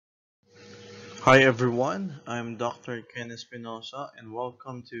Hi everyone, I'm Dr. Ken Espinosa and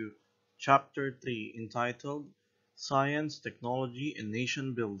welcome to Chapter 3 entitled Science, Technology, and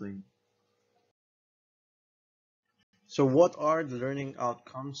Nation Building. So, what are the learning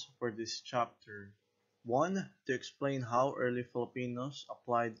outcomes for this chapter? 1. To explain how early Filipinos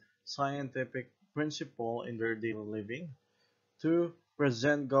applied scientific principle in their daily living. 2.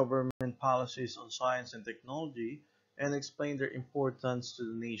 Present government policies on science and technology and explain their importance to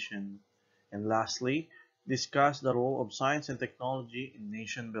the nation. And lastly, discuss the role of science and technology in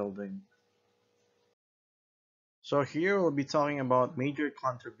nation building. So here we'll be talking about major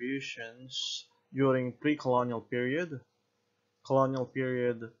contributions during pre-colonial period, colonial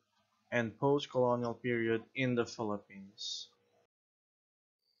period, and post-colonial period in the Philippines.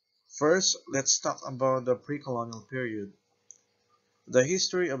 First, let's talk about the pre-colonial period. The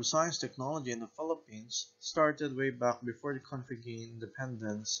history of science technology in the Philippines started way back before the country gained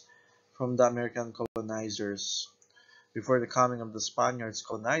independence from the American colonizers. Before the coming of the Spaniards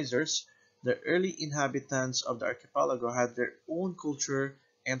colonizers, the early inhabitants of the archipelago had their own culture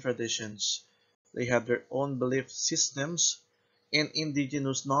and traditions. They had their own belief systems and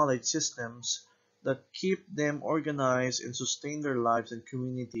indigenous knowledge systems that keep them organized and sustain their lives and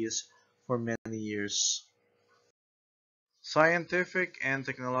communities for many years. Scientific and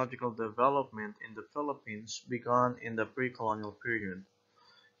technological development in the Philippines began in the pre-colonial period.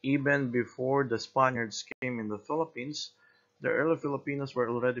 Even before the Spaniards came in the Philippines, the early Filipinos were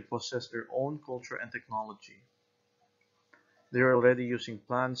already possessed their own culture and technology. They were already using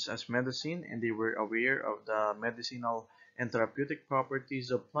plants as medicine and they were aware of the medicinal and therapeutic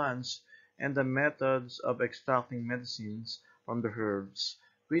properties of plants and the methods of extracting medicines from the herbs,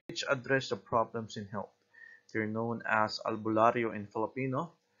 which address the problems in health. They're known as albulario in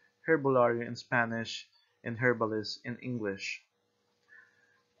Filipino, herbolario in Spanish, and herbalist in English.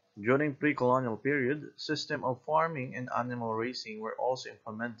 During pre-colonial period, system of farming and animal raising were also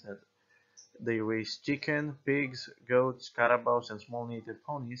implemented. They raised chicken, pigs, goats, carabaos, and small native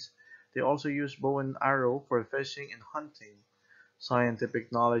ponies. They also used bow and arrow for fishing and hunting. Scientific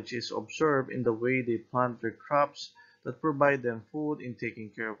knowledge is observed in the way they plant their crops that provide them food in taking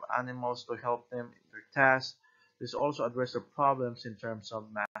care of animals to help them in their tasks. This also addresses the problems in terms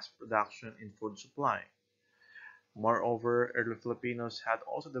of mass production in food supply. Moreover, early Filipinos had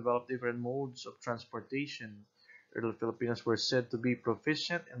also developed different modes of transportation. Early Filipinos were said to be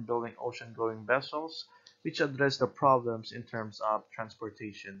proficient in building ocean-going vessels, which addressed the problems in terms of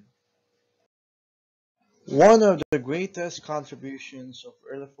transportation. One of the greatest contributions of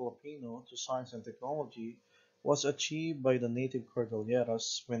early Filipino to science and technology was achieved by the native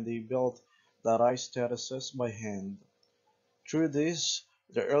Cordilleras when they built the rice terraces by hand. Through this,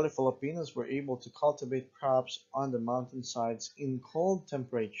 the early Filipinos were able to cultivate crops on the mountainsides in cold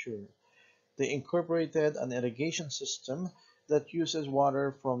temperature. They incorporated an irrigation system that uses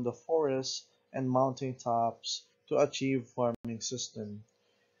water from the forests and mountain tops to achieve farming system.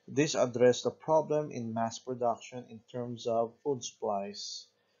 This addressed the problem in mass production in terms of food supplies.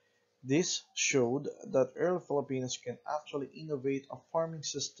 This showed that early Filipinos can actually innovate a farming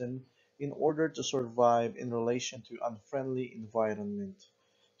system in order to survive in relation to unfriendly environment.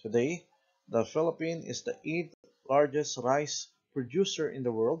 Today, the Philippines is the eighth largest rice producer in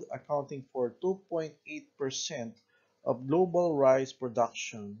the world, accounting for 2.8% of global rice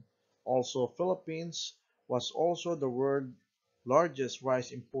production. Also, Philippines was also the world's largest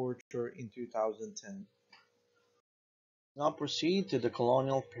rice importer in 2010. Now proceed to the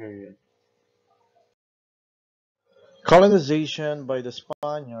colonial period. Colonization by the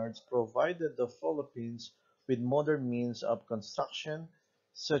Spaniards provided the Philippines with modern means of construction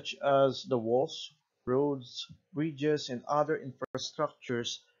such as the walls, roads, bridges, and other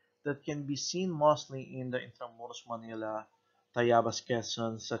infrastructures that can be seen mostly in the Intramuros Manila, Tayabas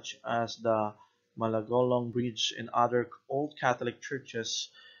Quezon, such as the Malagolong Bridge and other old Catholic churches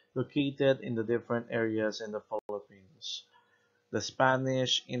located in the different areas in the Philippines. The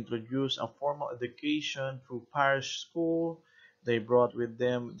Spanish introduced a formal education through parish school. They brought with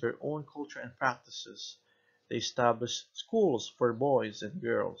them their own culture and practices. They established schools for boys and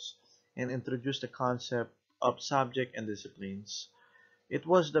girls and introduced the concept of subject and disciplines. It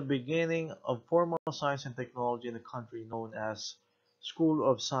was the beginning of formal science and technology in the country known as School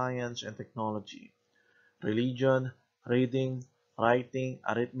of Science and Technology. Religion, reading, writing,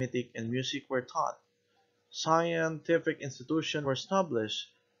 arithmetic, and music were taught. Scientific institutions were established,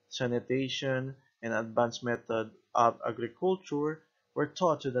 sanitation and advanced methods of agriculture were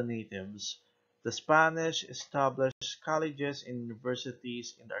taught to the natives. The Spanish established colleges and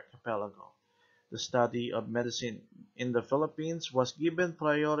universities in the archipelago. The study of medicine in the Philippines was given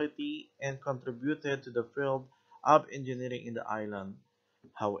priority and contributed to the field of engineering in the island.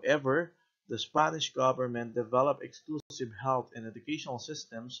 However, the Spanish government developed exclusive health and educational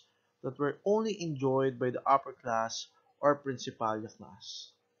systems that were only enjoyed by the upper class or principal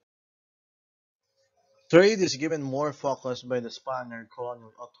class. Trade is given more focus by the Spaniard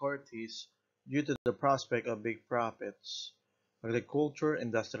colonial authorities due to the prospect of big profits. Agriculture,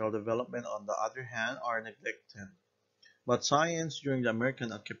 industrial development, on the other hand, are neglected. But science during the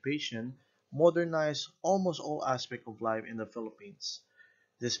American occupation modernized almost all aspects of life in the Philippines.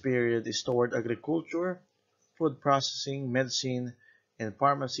 This period is toward agriculture, food processing, medicine, and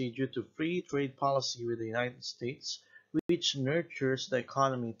pharmacy due to free trade policy with the United States, which nurtures the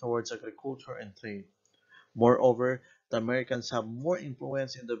economy towards agriculture and trade. Moreover, the Americans have more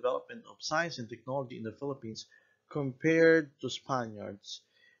influence in the development of science and technology in the Philippines compared to Spaniards.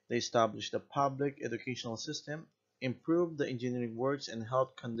 They established a public educational system, improved the engineering works and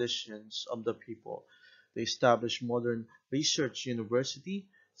health conditions of the people. They established modern research university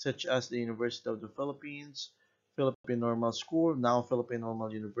such as the University of the Philippines, Philippine Normal School, now Philippine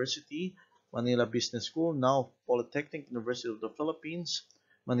Normal University, Manila Business School, now Polytechnic University of the Philippines,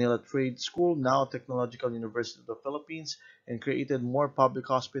 Manila Trade School, now Technological University of the Philippines, and created more public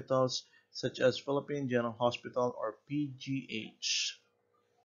hospitals such as Philippine General Hospital or PGH.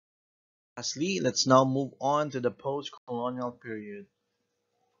 Lastly, let's now move on to the post-colonial period.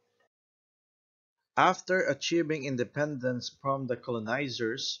 After achieving independence from the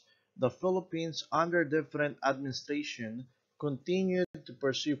colonizers, the Philippines, under different administration, continued to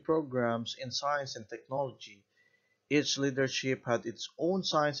pursue programs in science and technology. Each leadership had its own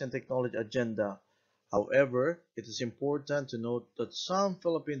science and technology agenda. However, it is important to note that some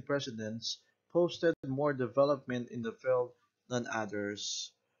Philippine presidents posted more development in the field than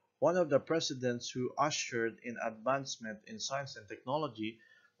others. One of the presidents who ushered in advancement in science and technology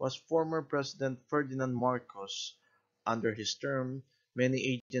was former President Ferdinand Marcos. Under his term,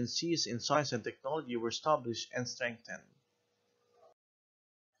 many agencies in science and technology were established and strengthened.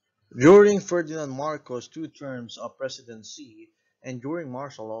 During Ferdinand Marcos' two terms of presidency and during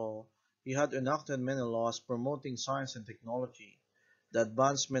martial law, he had enacted many laws promoting science and technology. The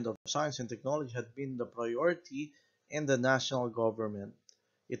advancement of science and technology had been the priority in the national government.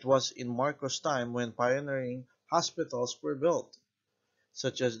 It was in Marcos' time when pioneering hospitals were built,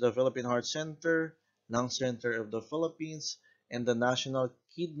 such as the Philippine Heart Center, Lung Center of the Philippines, and the National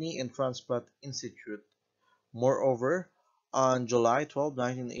Kidney and Transplant Institute. Moreover, on July 12,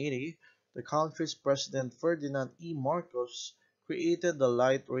 1980, the country's President Ferdinand E. Marcos created the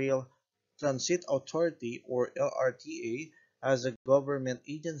Light Rail Transit Authority or LRTA as a government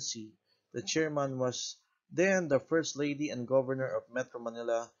agency. The chairman was then the First Lady and Governor of Metro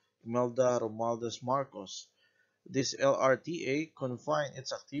Manila, Imelda Romualdez Marcos. This LRTA confined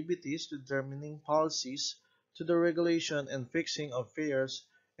its activities to determining policies, to the regulation and fixing of fares,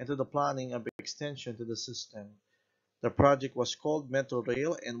 and to the planning of extension to the system. The project was called Metro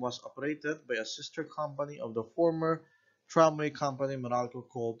Rail and was operated by a sister company of the former tramway company Meralco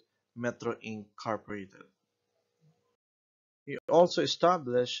called Metro Incorporated. He also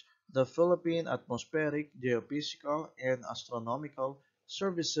established the Philippine Atmospheric, Geophysical, and Astronomical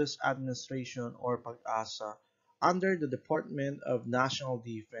Services Administration or PAGASA under the Department of National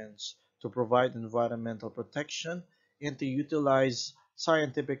Defense to provide environmental protection and to utilize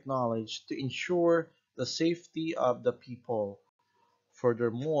scientific knowledge to ensure the safety of the people.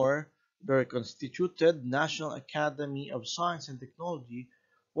 Furthermore, the reconstituted National Academy of Science and Technology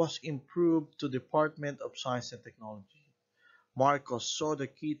was improved to Department of Science and Technology. Marcos saw the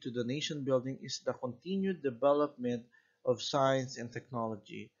key to the nation building is the continued development of science and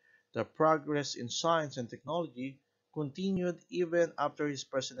technology. The progress in science and technology continued even after his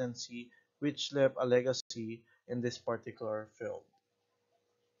presidency, which left a legacy in this particular field.